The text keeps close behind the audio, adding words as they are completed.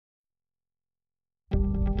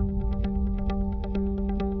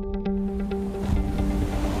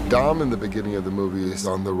Dom, in the beginning of the movie, is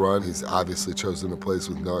on the run. He's obviously chosen a place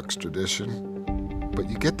with no extradition. But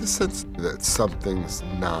you get the sense that something's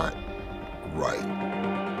not right.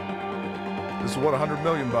 This is what 100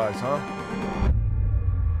 million buys, huh?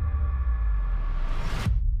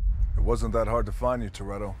 It wasn't that hard to find you,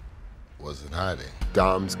 Toretto. Wasn't hiding.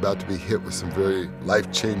 Dom's about to be hit with some very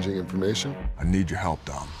life-changing information. I need your help,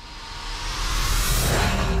 Dom.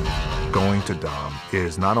 Going to Dom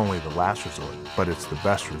is not only the last resort, but it's the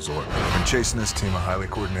best resort. I've been chasing this team of highly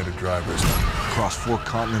coordinated drivers across 4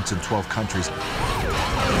 continents and 12 countries.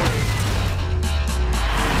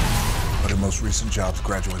 But their most recent jobs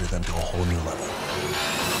graduated them to a whole new level.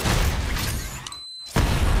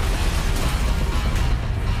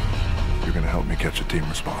 You're gonna help me catch a team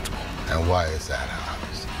responsible. And why is that,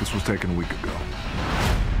 Hobbs? This was taken a week ago.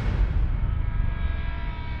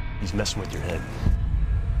 He's messing with your head.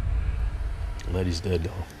 Letty's dead,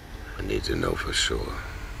 though. I need to know for sure.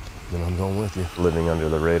 Then I'm going with you. Living under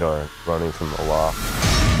the radar, running from the law.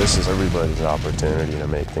 This is everybody's opportunity to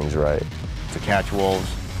make things right. To catch wolves,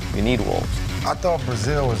 you need wolves. I thought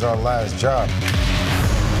Brazil was our last job.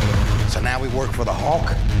 So now we work for the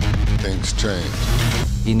Hawk? Things change.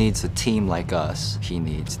 He needs a team like us. He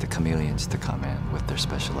needs the chameleons to come in with their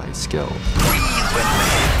specialized skills.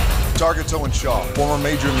 Target's Owen Shaw, former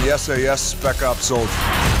major in the SAS Spec Ops soldier.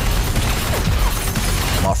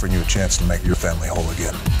 I'm offering you a chance to make your family whole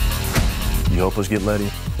again. You help us get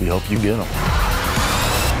Letty, we help you get him.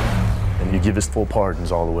 And you give us full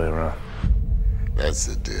pardons all the way around. That's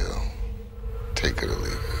the deal. Take it or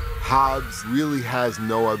leave it. Hobbs really has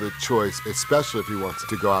no other choice, especially if he wants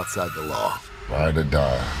to go outside the law. Ride or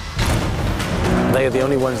die. They are the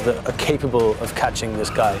only ones that are capable of catching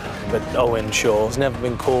this guy. But Owen Shaw has never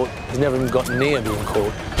been caught. He's never even got near being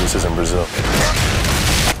caught. This isn't Brazil.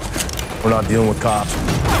 We're not dealing with cops,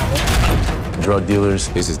 drug dealers.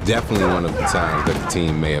 This is definitely one of the times that the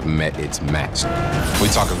team may have met its match.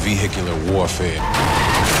 We're talking vehicular warfare.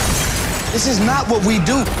 This is not what we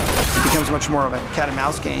do. It becomes much more of a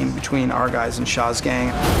cat-and-mouse game between our guys and Shaw's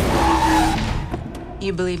gang.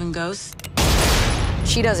 You believe in ghosts?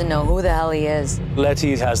 She doesn't know who the hell he is.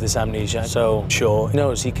 Letty has this amnesia, so Shaw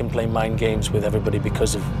knows he can play mind games with everybody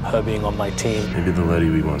because of her being on my team. Maybe the Letty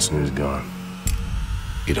we once knew is gone.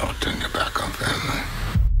 You don't turn your back on family,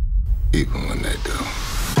 even when they do.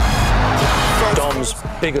 Dom's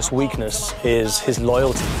biggest weakness is his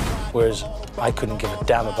loyalty, whereas I couldn't give a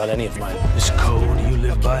damn about any of mine. This code you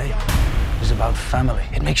live by is about family.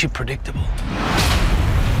 It makes you predictable.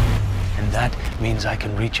 And that means I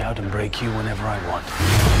can reach out and break you whenever I want.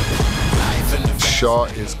 Shaw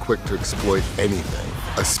is quick to exploit anything,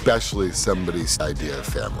 especially somebody's idea of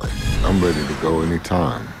family. I'm ready to go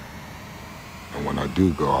anytime. And when I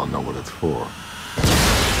do go, I'll know what it's for.